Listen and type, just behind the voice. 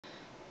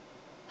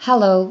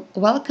Hello,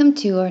 welcome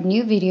to our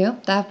new video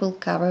that will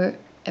cover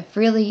a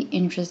really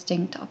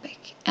interesting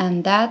topic,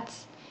 and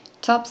that's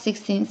top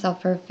 16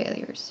 software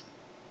failures.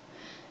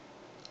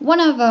 One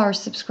of our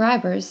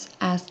subscribers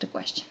asked a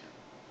question: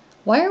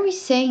 why are we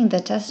saying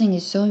that testing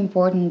is so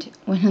important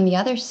when on the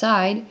other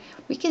side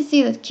we can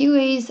see that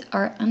QAs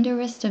are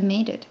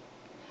underestimated?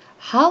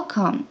 How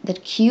come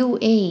that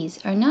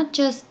QAs are not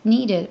just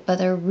needed but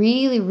are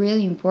really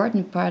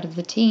important part of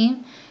the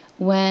team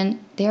when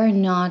they are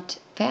not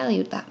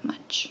valued that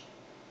much?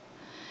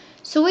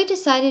 So we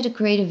decided to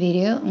create a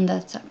video on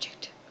that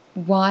subject.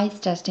 Why is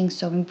testing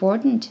so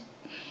important?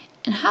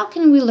 And how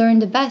can we learn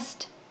the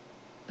best?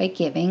 By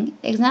giving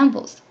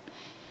examples.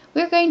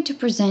 We're going to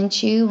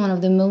present you one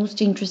of the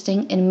most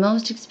interesting and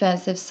most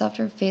expensive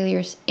software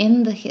failures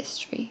in the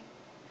history.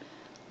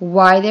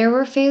 Why there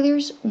were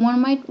failures,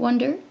 one might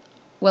wonder?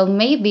 Well,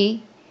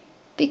 maybe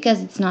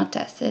because it's not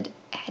tested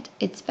at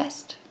its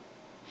best.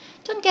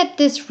 Don't get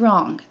this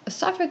wrong, a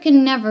software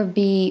can never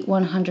be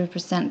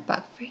 100%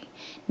 bug-free,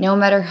 no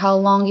matter how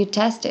long you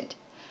test it,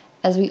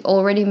 as we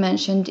already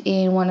mentioned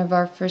in one of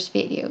our first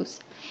videos.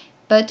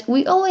 But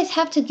we always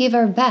have to give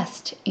our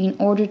best in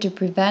order to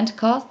prevent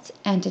costs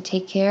and to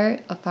take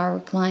care of our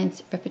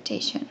client's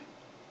reputation.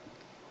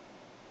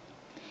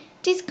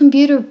 These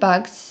computer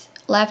bugs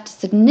left a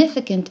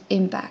significant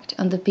impact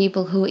on the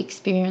people who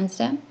experienced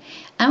them,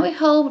 and we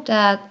hope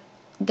that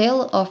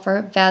they'll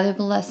offer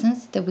valuable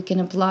lessons that we can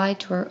apply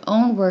to our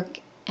own work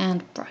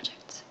and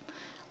projects.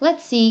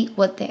 Let's see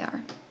what they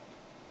are.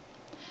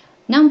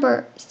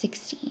 Number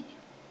 16.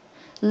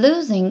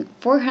 Losing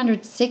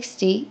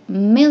 $460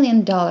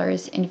 million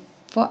in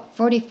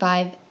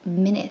 45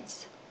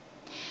 minutes.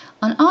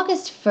 On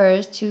August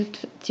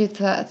 1st,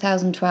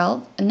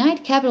 2012,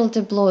 Knight Capital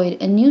deployed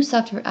a new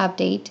software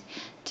update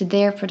to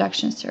their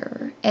production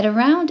server. At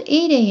around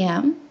 8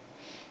 a.m.,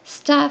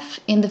 staff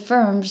in the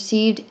firm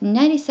received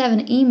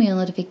 97 email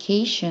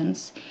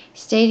notifications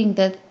stating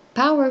that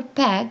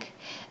PowerPeg,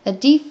 a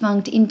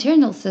defunct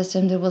internal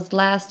system that was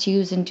last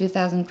used in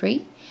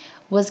 2003,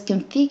 was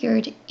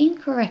configured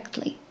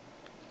incorrectly.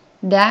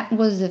 That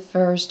was the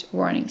first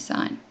warning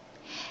sign.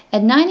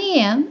 At 9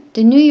 a.m.,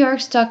 the New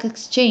York Stock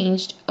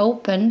Exchange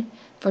opened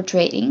for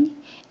trading,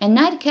 and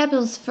Knight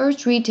Capital's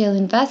first retail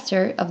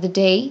investor of the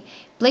day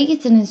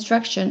placed an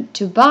instruction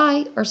to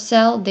buy or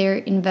sell their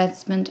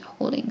investment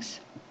holdings.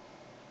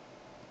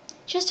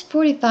 Just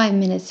 45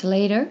 minutes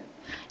later,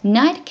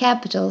 Knight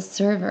Capital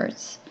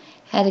servers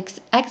had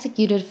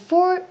executed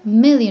 4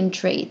 million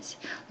trades,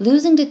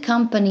 losing the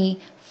company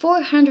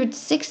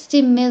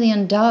 $460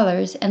 million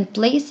and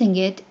placing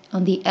it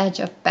on the edge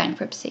of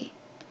bankruptcy.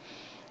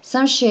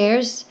 Some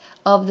shares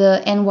of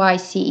the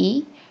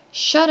NYCE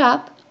shot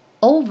up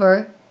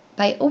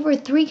by over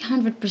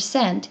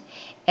 300%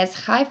 as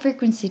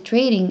high-frequency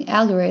trading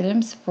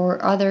algorithms for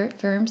other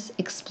firms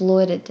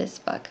exploited this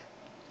bug.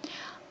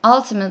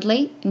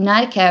 Ultimately,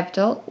 Knight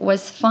Capital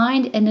was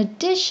fined an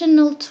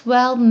additional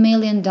 $12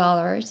 million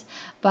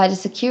by the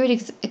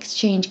Securities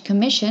Exchange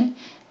Commission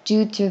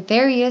due to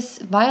various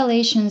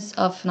violations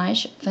of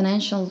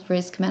financial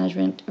risk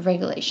management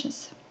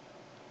regulations.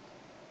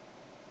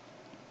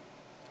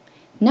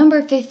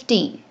 Number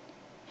 15.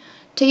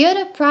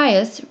 Toyota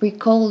Prius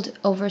recalled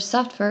over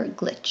software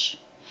glitch.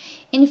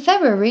 In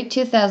February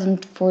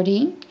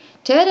 2014,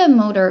 Toyota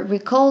Motor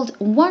recalled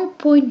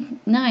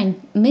 1.9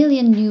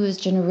 million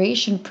newest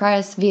generation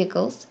Prius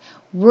vehicles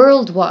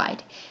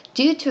worldwide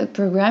due to a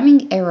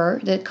programming error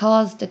that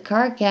caused the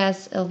car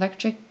gas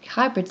electric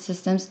hybrid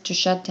systems to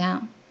shut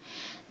down.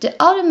 The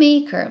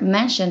automaker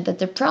mentioned that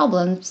the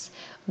problems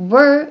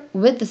were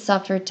with the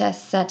software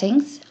test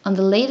settings on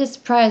the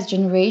latest Prius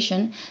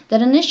generation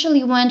that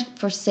initially went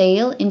for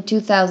sale in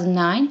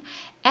 2009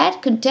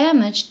 had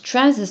damaged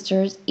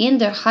transistors in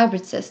their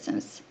hybrid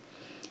systems.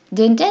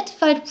 The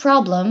identified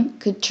problem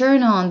could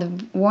turn on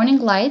the warning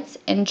lights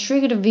and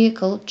trigger the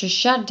vehicle to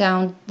shut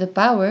down the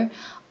power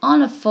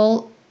on a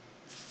full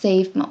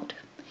safe mode.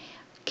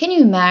 Can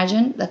you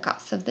imagine the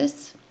cost of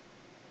this?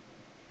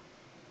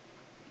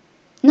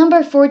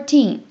 Number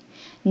 14.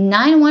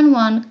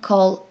 911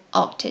 call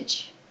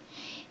outage.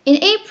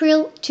 In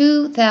April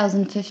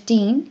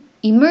 2015,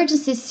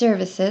 emergency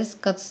services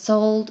got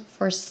sold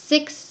for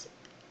 6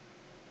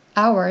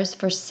 hours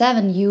for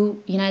 7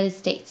 United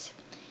States.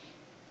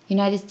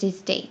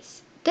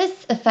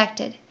 This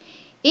affected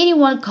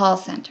 81 call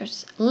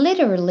centers.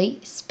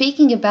 Literally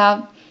speaking,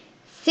 about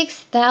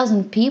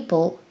 6,000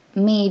 people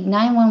made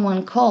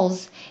 911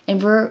 calls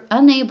and were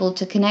unable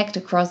to connect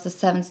across the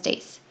 7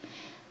 states.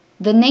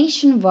 The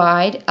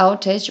nationwide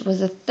outage was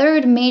the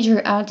third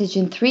major outage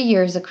in 3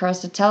 years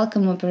across the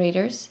telecom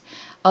operators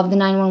of the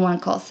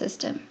 911 call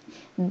system.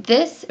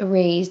 This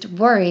raised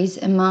worries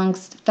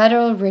amongst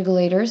federal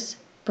regulators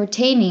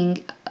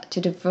pertaining to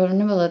the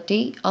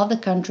vulnerability of the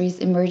country's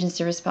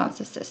emergency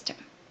response system.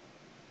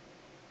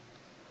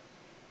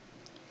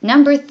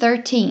 Number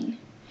 13.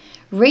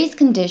 Race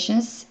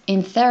conditions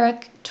in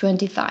Therac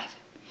 25.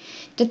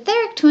 The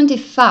Therac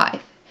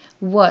 25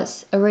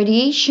 was a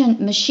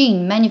radiation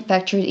machine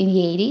manufactured in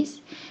the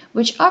 80s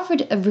which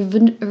offered a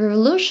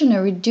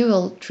revolutionary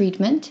dual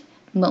treatment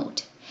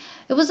mode.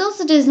 It was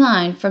also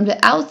designed from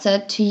the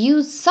outset to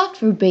use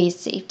software-based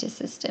safety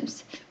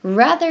systems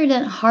rather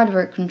than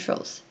hardware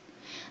controls.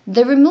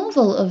 The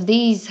removal of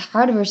these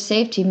hardware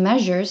safety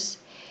measures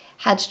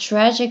had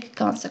tragic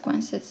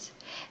consequences,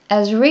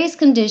 as race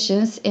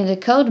conditions in the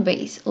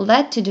codebase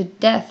led to the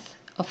death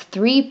of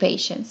 3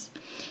 patients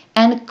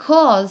and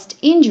caused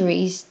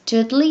injuries to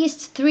at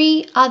least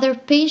 3 other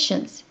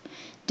patients.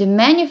 The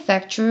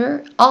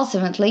manufacturer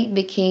ultimately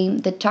became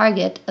the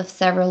target of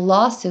several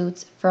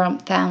lawsuits from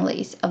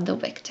families of the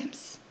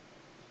victims.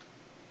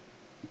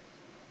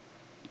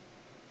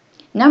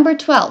 Number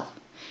 12.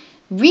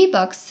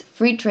 Reebok's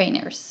free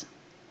trainers.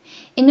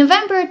 In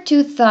November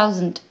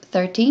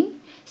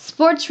 2013,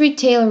 sports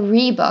retailer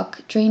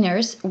Reebok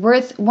trainers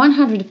worth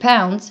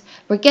 £100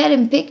 were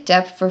getting picked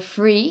up for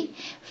free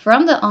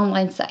from the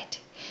online site,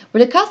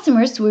 where the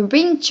customers were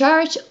being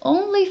charged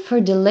only for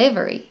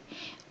delivery.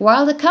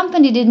 While the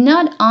company did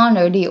not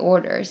honor the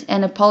orders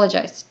and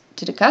apologize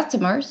to the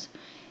customers,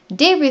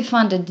 they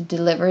refunded the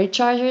delivery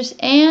charges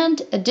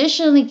and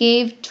additionally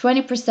gave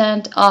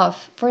 20%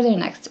 off for their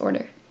next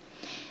order.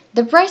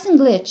 The pricing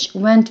glitch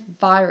went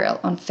viral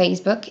on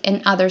Facebook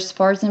and other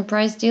sports and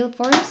price deal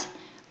forums,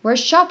 where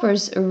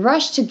shoppers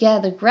rushed to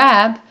get a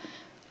grab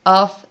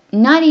of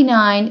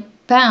 £99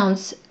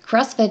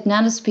 CrossFit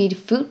Nanospeed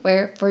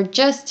footwear for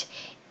just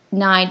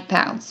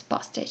 £9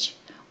 postage.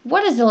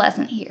 What is the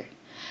lesson here?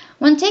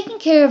 When taking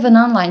care of an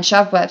online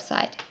shop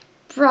website,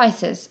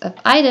 prices of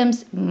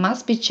items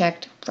must be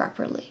checked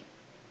properly.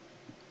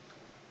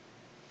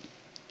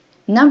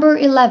 Number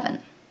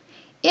 11.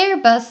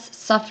 Airbus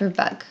software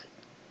bug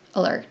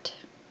alert.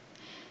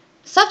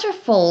 Software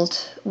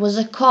fault was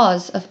a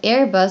cause of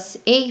Airbus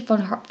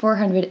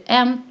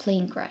A400M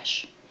plane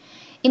crash.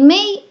 In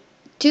May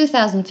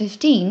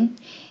 2015,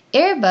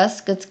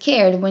 Airbus got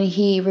scared when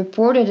he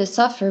reported a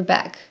software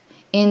bug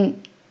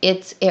in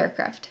its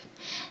aircraft.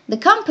 The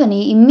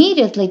company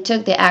immediately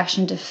took the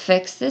action to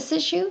fix this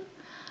issue,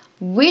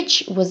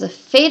 which was a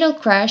fatal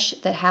crash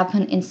that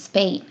happened in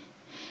Spain.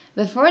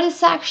 Before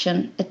this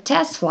action, a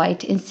test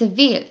flight in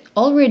Seville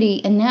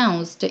already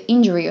announced the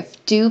injury of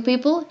 2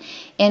 people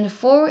and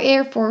 4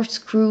 Air Force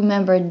crew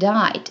members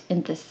died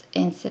in this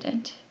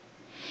incident.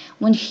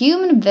 When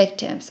human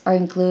victims are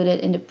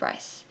included in the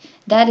price,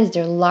 that is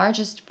their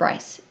largest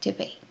price to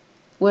pay.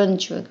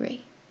 Wouldn't you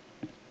agree?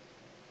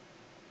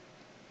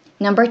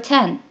 Number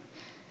 10.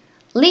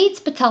 Leeds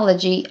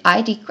Pathology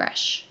IT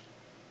crash.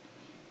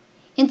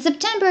 In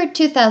September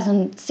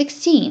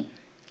 2016,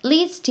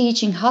 Leeds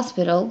Teaching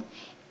Hospital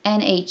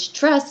NH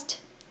Trust,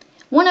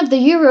 one of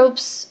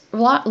Europe's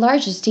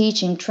largest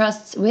teaching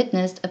trusts,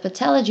 witnessed a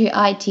pathology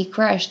IT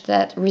crash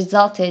that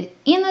resulted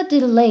in a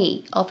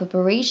delay of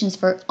operations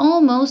for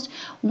almost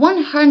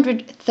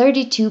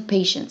 132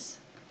 patients.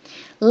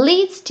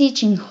 Leeds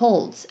Teaching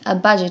holds a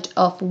budget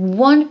of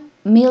 £1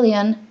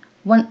 billion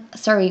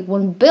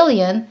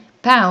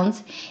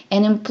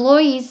and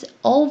employs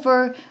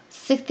over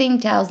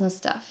 16,000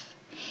 staff.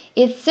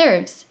 It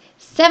serves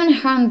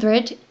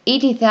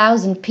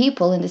 780,000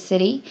 people in the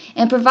city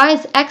and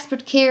provides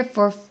expert care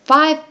for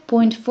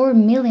 5.4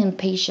 million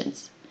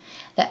patients.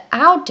 The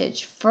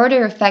outage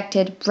further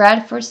affected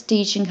Bradford's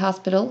Teaching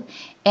Hospital,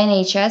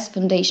 NHS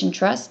Foundation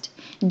Trust,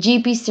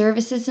 GP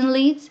services in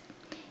Leeds,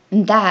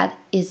 and that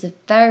is a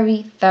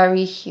very,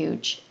 very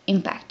huge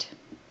impact.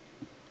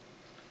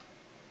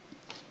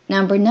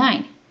 Number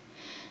 9.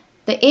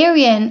 The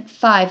Ariane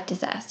 5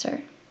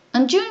 disaster.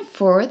 On June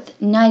 4th,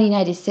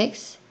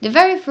 1996, the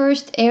very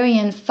first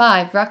Ariane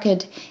 5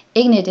 rocket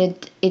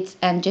ignited its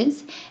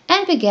engines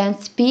and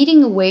began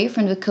speeding away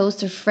from the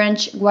coast of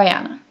French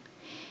Guiana.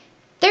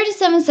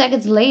 37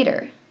 seconds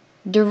later,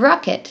 the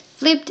rocket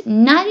flipped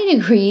 90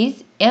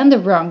 degrees in the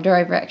wrong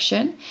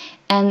direction,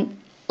 and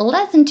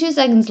less than 2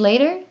 seconds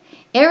later,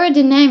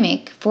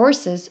 aerodynamic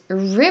forces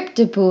ripped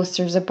the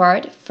boosters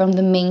apart from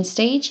the main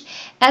stage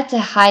at a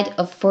height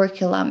of 4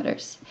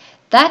 kilometers.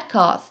 That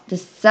caused the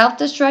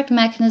self-destruct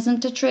mechanism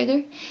to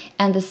trigger,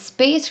 and the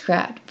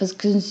spacecraft was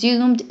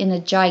consumed in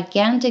a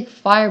gigantic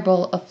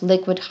fireball of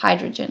liquid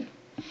hydrogen.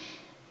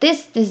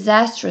 This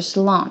disastrous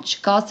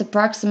launch cost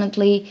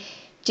approximately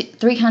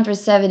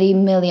 $370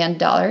 million,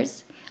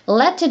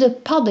 led to the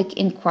public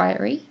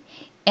inquiry,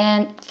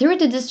 and through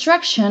the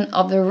destruction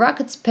of the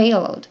rocket's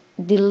payload,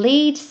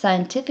 delayed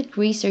scientific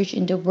research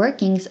into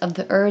workings of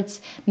the Earth's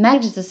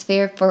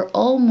magnetosphere for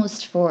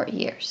almost 4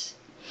 years.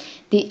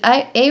 The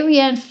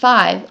Ariane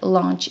 5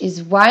 launch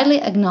is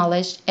widely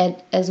acknowledged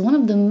as one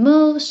of the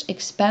most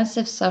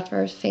expensive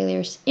software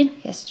failures in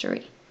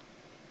history.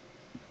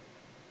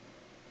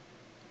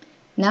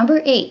 Number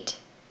 8.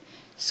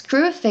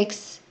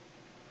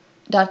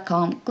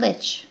 Screwfix.com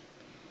glitch.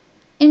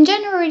 In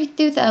January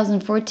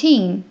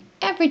 2014,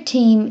 every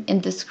team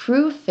in the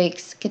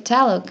Screwfix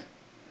catalog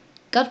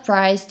got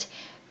priced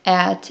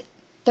at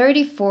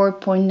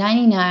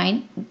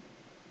 £34.99.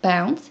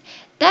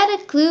 That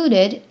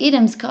included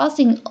items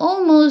costing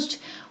almost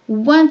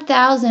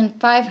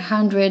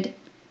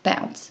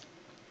 £1,500.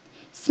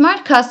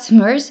 Smart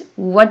customers,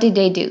 what did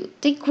they do?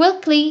 They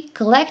quickly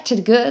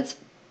collected goods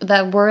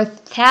that were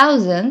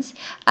thousands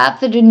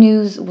after the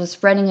news was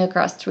spreading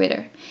across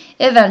Twitter.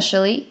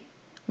 Eventually,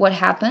 what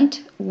happened?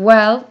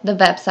 Well, the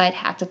website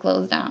had to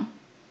close down.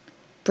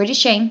 Pretty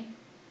shame.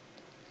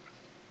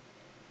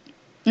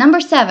 Number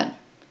 7.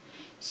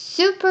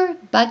 Super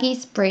Buggy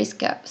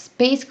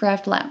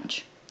Spacecraft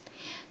launch.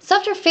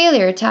 Software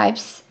failure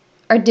types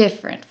are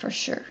different for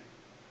sure,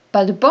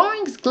 but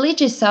Boeing's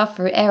glitchy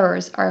software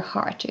errors are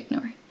hard to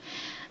ignore.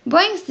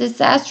 Boeing's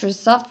disastrous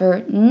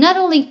software not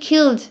only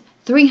killed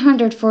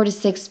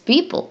 346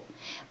 people,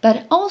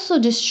 but also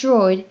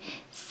destroyed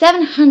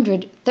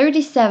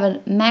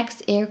 737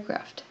 MAX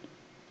aircraft.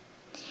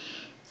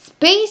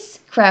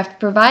 Spacecraft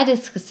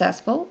provided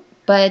successful,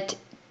 but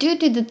due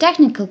to the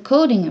technical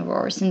coding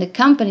errors in the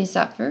company's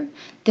software,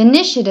 the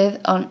initiative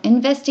on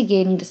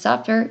investigating the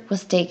software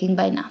was taken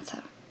by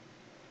NASA.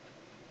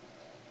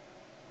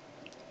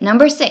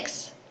 Number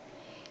 6.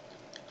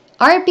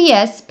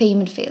 RBS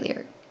payment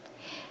failure.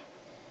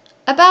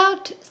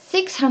 About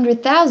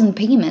 600,000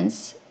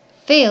 payments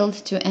failed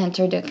to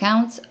enter the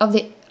accounts of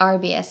the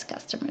RBS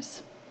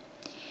customers.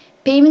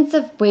 Payments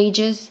of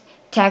wages,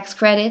 tax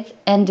credit,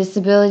 and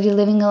disability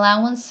living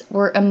allowance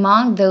were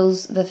among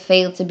those that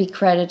failed to be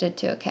credited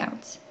to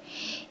accounts.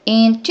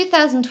 In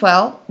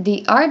 2012,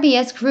 the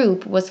RBS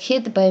group was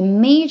hit by a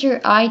major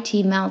IT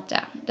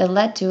meltdown that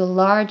led to a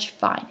large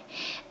fine.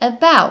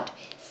 About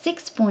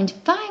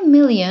 6.5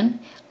 million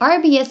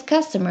RBS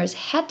customers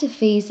had to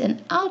face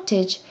an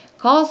outage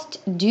caused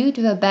due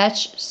to a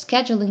batch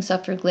scheduling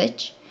software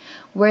glitch,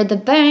 where the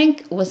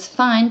bank was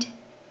fined,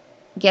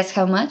 guess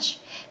how much?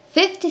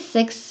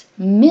 £56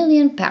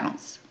 million.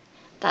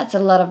 That's a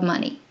lot of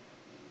money.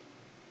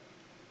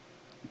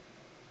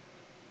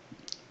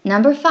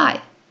 Number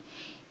 5.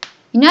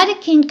 United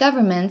Kingdom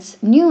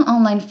government's new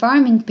online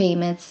farming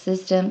payments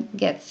system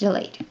gets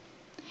delayed.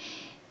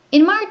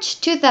 In March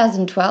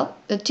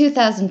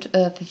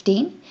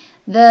 2015,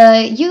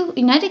 the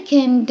United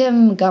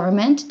Kingdom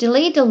government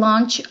delayed the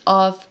launch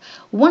of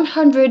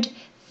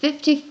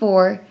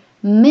 £154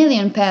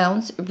 million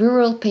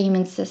rural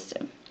payment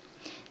system.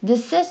 The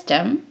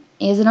system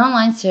is an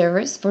online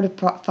service for the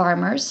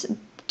farmers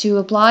to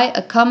apply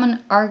a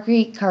common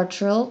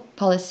agricultural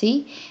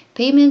policy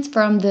payments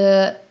from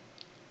the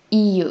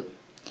EU.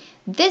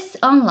 This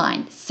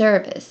online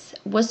service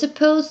was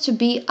supposed to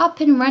be up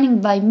and running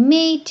by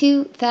May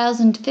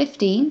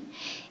 2015.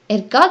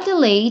 It got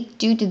delayed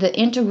due to the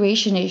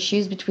integration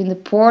issues between the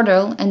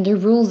portal and the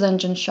rules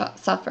engine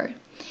software.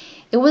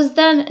 It was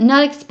then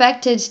not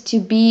expected to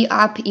be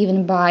up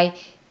even by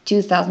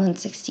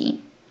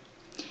 2016.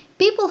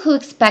 People who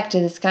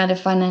expected this kind of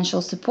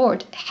financial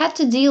support had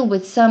to deal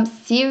with some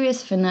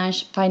serious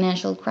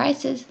financial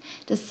crisis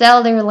to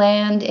sell their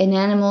land and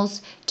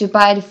animals to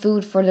buy the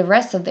food for the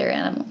rest of their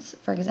animals,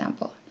 for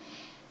example.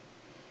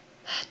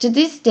 To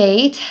this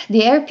date,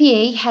 the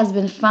RPA has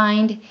been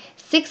fined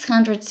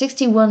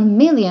 £661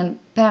 million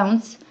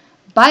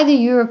by the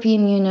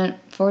European Union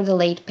for the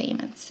late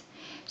payments.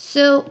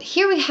 So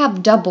here we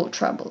have double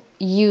trouble.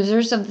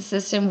 Users of the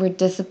system were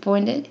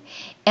disappointed,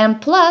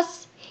 and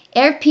plus,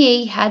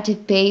 RPA had to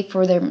pay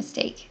for their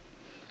mistake.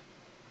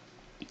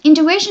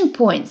 Integration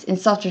points in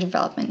software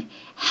development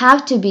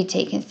have to be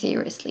taken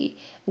seriously,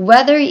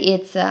 whether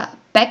it's a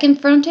back and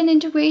front-end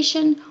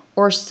integration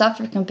or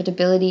software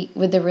compatibility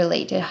with the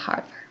related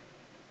hardware.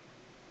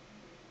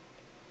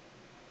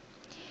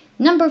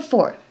 Number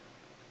 4.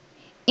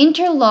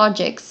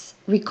 Interlogix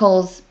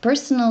recalls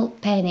personal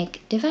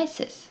panic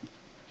devices.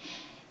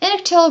 In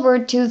October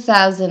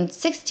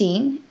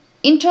 2016,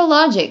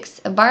 Interlogix,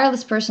 a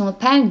wireless personal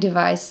panic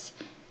device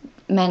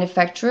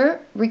manufacturer,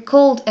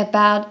 recalled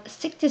about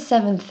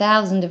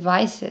 67,000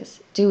 devices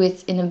due to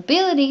its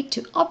inability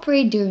to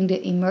operate during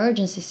the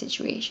emergency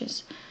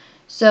situations,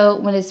 so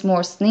when it's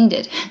most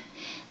needed.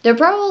 The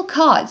probable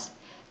cause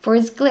for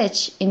its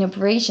glitch in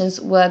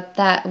operations was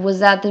that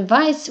the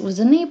device was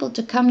unable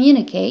to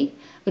communicate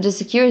with the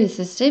security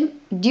system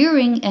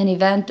during an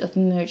event of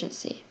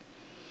emergency.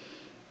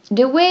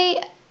 The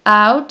way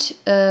out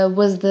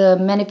was the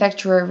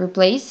manufacturer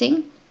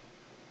replacing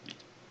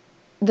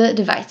the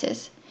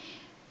devices.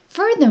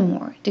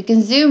 Furthermore, the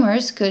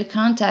consumers could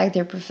contact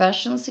their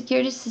professional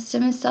security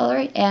system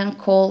installer and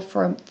call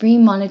for free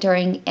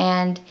monitoring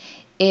and,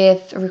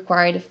 if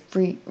required, a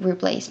free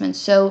replacement.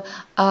 So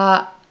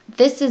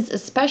this is a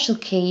special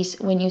case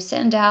when you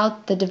send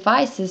out the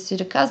devices to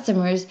the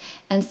customers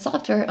and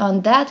software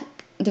on that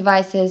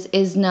devices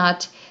is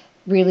not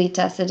really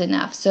tested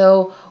enough.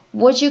 So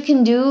what you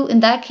can do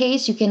in that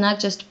case, you cannot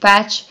just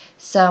patch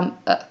some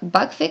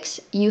bug fix.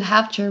 You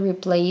have to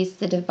replace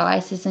the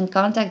devices and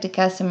contact the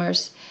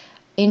customers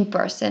in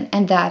person,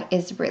 and that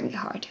is really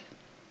hard.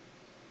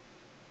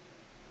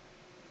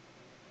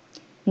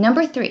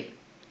 Number 3.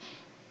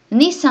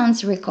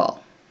 Nissan's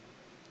recall.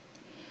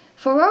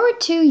 For over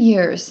 2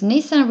 years,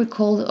 Nissan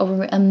recalled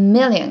over 1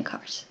 million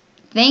cars,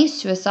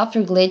 thanks to a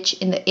software glitch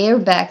in the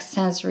airbag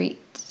sensory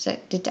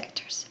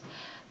detectors.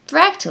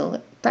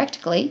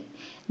 Practically,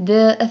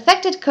 The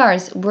affected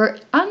cars were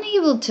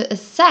unable to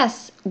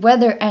assess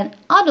whether an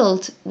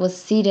adult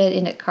was seated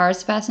in the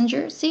car's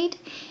passenger seat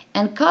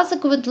and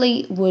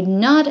consequently would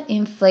not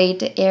inflate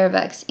the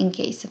airbags in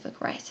case of a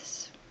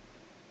crisis.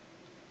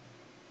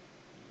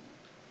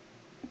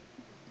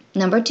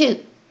 Number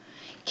 2.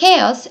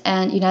 Chaos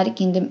and United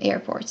Kingdom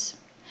airports.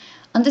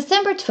 On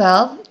December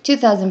 12,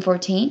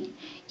 2014,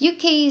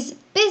 UK's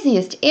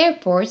busiest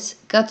airports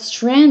got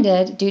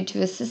stranded due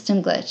to a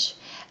system glitch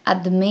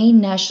at the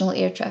main National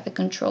Air Traffic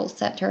Control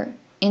Centre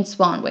in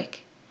Swanwick.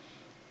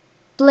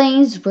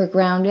 Planes were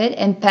grounded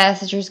and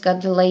passengers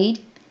got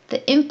delayed.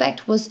 The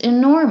impact was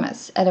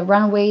enormous as the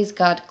runways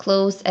got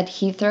closed at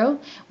Heathrow,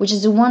 which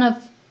is one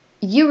of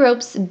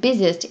Europe's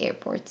busiest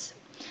airports.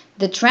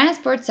 The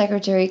Transport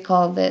Secretary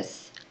called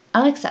this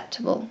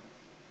unacceptable.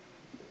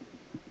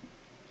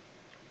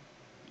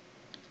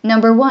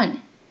 Number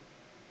 1.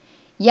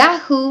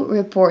 Yahoo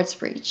reports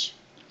breach.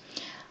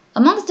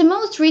 Amongst the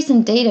most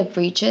recent data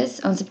breaches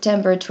on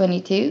September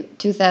 22,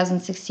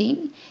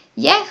 2016,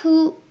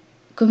 Yahoo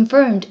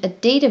confirmed a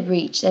data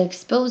breach that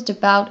exposed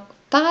about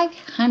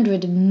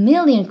 500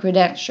 million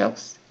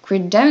credentials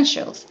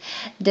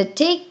that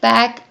date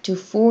back to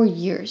 4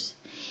 years.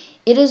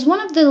 It is one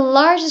of the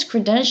largest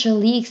credential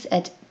leaks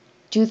at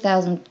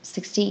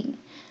 2016.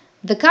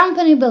 The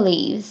company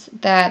believes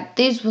that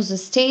this was a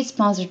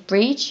state-sponsored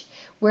breach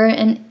where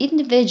an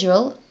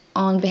individual,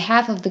 on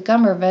behalf of the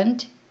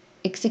government,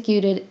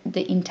 executed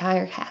the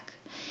entire hack.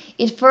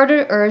 It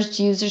further urged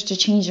users to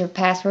change their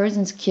passwords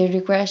and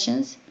security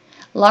questions.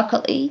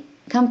 Luckily,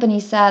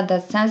 companies said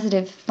that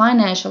sensitive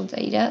financial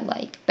data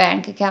like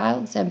bank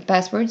accounts and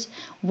passwords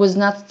was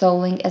not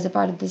stolen as a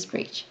part of this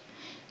breach.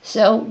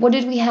 So what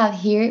did we have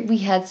here? We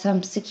had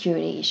some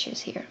security issues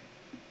here.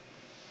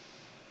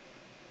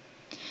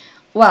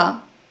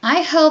 Well,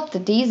 I hope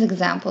that these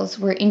examples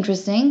were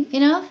interesting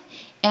enough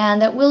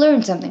and that we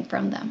learned something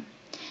from them.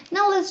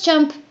 Now let's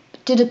jump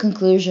to the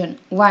conclusion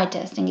why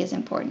testing is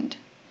important.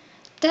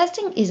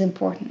 Testing is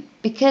important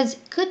because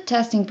good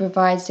testing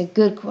provides the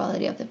good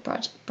quality of the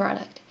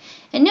product.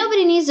 And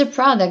nobody needs a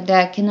product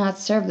that cannot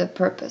serve the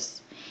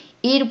purpose.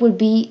 It would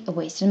be a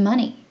waste of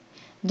money.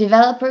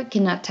 Developer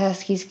cannot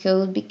test his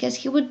code because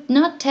he would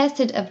not test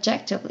it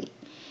objectively.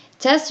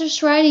 Testers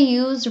try to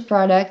use the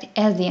product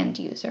as the end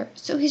user,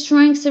 so he's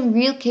trying some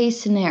real case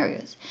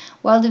scenarios,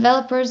 while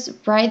developers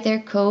write their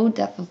code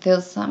that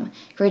fulfills some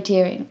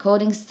criterion: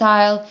 coding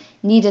style,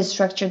 needed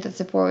structure that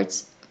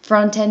supports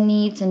front-end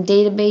needs and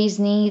database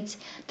needs,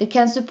 that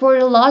can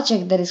support a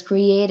logic that is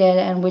created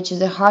and which is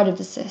the heart of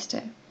the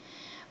system.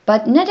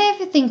 But not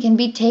everything can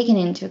be taken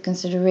into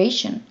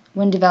consideration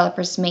when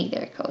developers make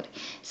their code.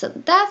 So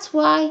that's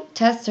why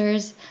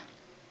testers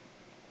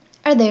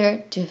are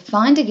there to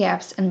find the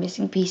gaps and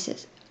missing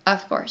pieces.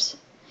 Of course,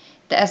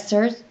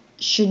 testers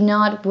should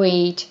not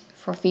wait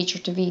for a feature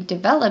to be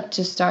developed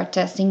to start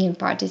testing and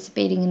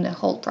participating in the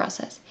whole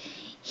process.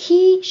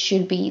 He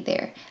should be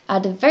there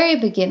at the very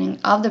beginning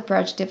of the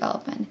project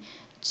development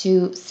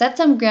to set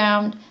some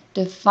ground,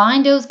 to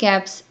find those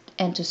gaps,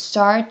 and to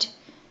start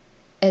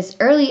as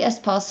early as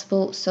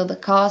possible so the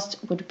cost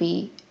would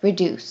be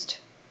reduced.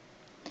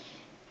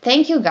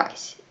 Thank you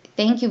guys.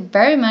 Thank you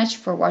very much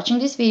for watching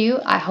this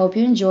video. I hope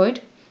you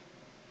enjoyed.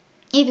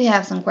 If you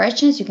have some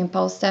questions, you can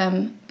post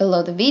them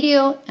below the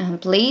video,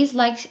 and please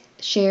like,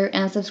 share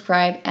and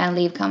subscribe and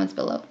leave comments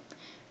below.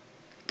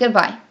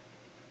 Goodbye.